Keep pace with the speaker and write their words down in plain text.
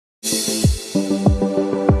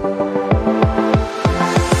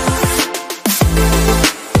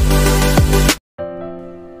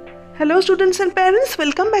Hello students and parents,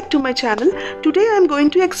 welcome back to my channel. Today I am going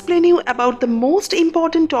to explain you about the most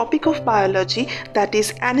important topic of biology, that is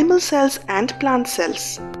animal cells and plant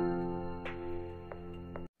cells.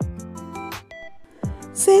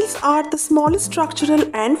 Cells are the smallest structural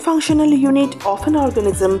and functional unit of an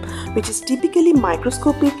organism, which is typically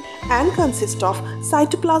microscopic and consists of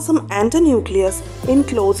cytoplasm and a nucleus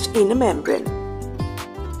enclosed in a membrane.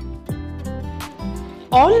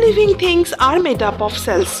 All living things are made up of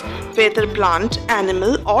cells, whether plant,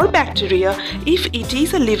 animal or bacteria. If it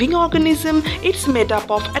is a living organism, it's made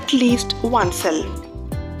up of at least one cell.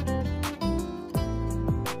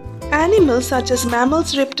 Animals such as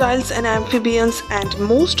mammals, reptiles and amphibians and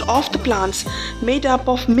most of the plants made up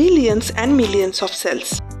of millions and millions of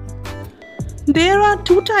cells. There are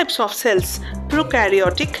two types of cells,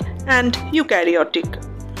 prokaryotic and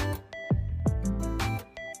eukaryotic.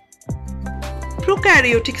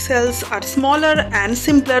 Prokaryotic cells are smaller and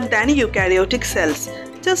simpler than eukaryotic cells,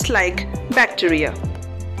 just like bacteria.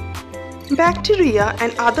 Bacteria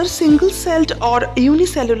and other single-celled or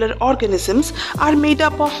unicellular organisms are made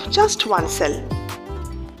up of just one cell.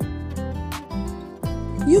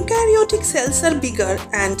 Eukaryotic cells are bigger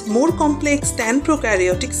and more complex than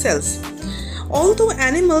prokaryotic cells. Although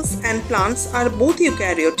animals and plants are both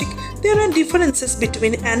eukaryotic, there are differences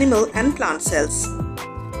between animal and plant cells.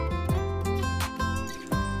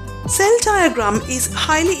 Cell diagram is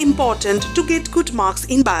highly important to get good marks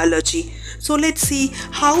in biology. So let's see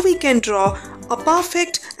how we can draw a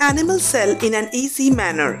perfect animal cell in an easy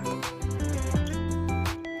manner.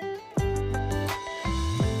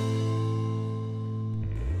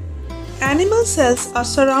 Animal cells are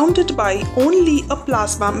surrounded by only a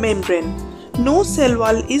plasma membrane. No cell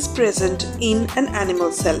wall is present in an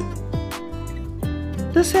animal cell.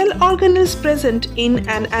 The cell organelles present in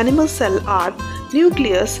an animal cell are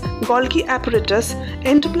nucleus, Golgi apparatus,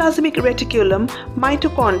 endoplasmic reticulum,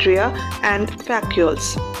 mitochondria, and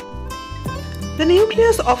vacuoles. The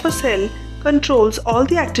nucleus of a cell controls all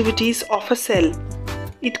the activities of a cell.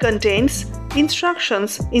 It contains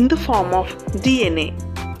instructions in the form of DNA.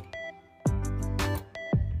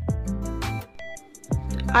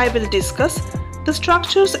 I will discuss the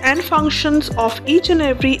structures and functions of each and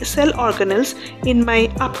every cell organelles in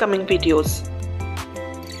my upcoming videos.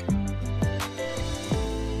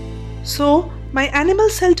 So, my animal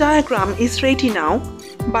cell diagram is ready now,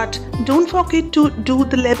 but don't forget to do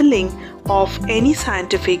the leveling of any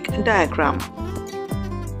scientific diagram.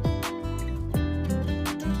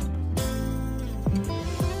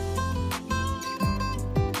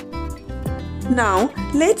 Now,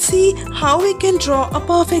 let's see how we can draw a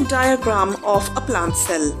perfect diagram of a plant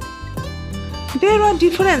cell. There are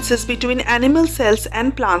differences between animal cells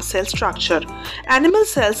and plant cell structure. Animal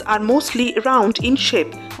cells are mostly round in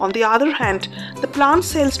shape. On the other hand, the plant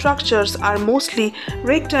cell structures are mostly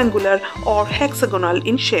rectangular or hexagonal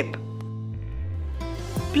in shape.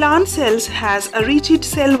 Plant cells has a rigid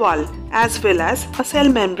cell wall as well as a cell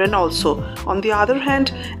membrane also. On the other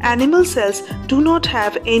hand, animal cells do not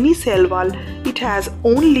have any cell wall, it has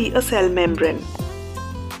only a cell membrane.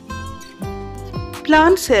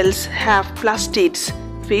 Plant cells have plastids,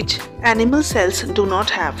 which animal cells do not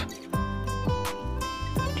have.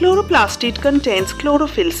 Chloroplastid contains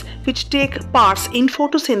chlorophylls, which take parts in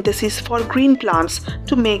photosynthesis for green plants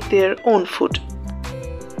to make their own food.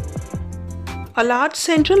 A large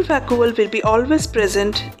central vacuole will be always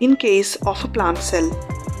present in case of a plant cell.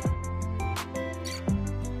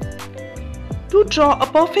 To draw a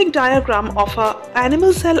perfect diagram of an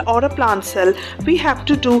animal cell or a plant cell, we have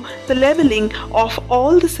to do the leveling of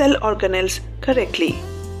all the cell organelles correctly.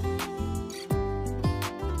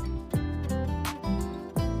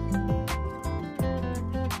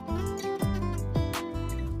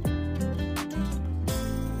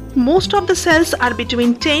 Most of the cells are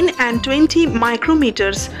between 10 and 20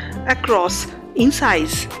 micrometers across in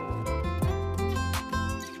size.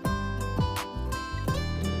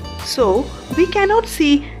 So, we cannot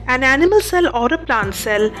see an animal cell or a plant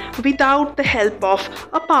cell without the help of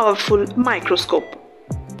a powerful microscope.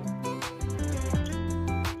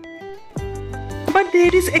 But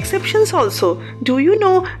there is exceptions also. Do you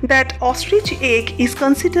know that ostrich egg is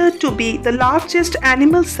considered to be the largest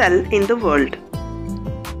animal cell in the world?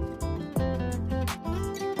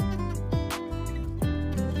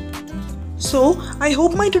 So, I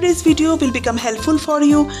hope my today's video will become helpful for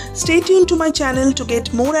you. Stay tuned to my channel to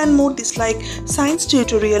get more and more this like science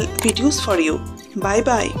tutorial videos for you. Bye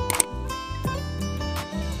bye.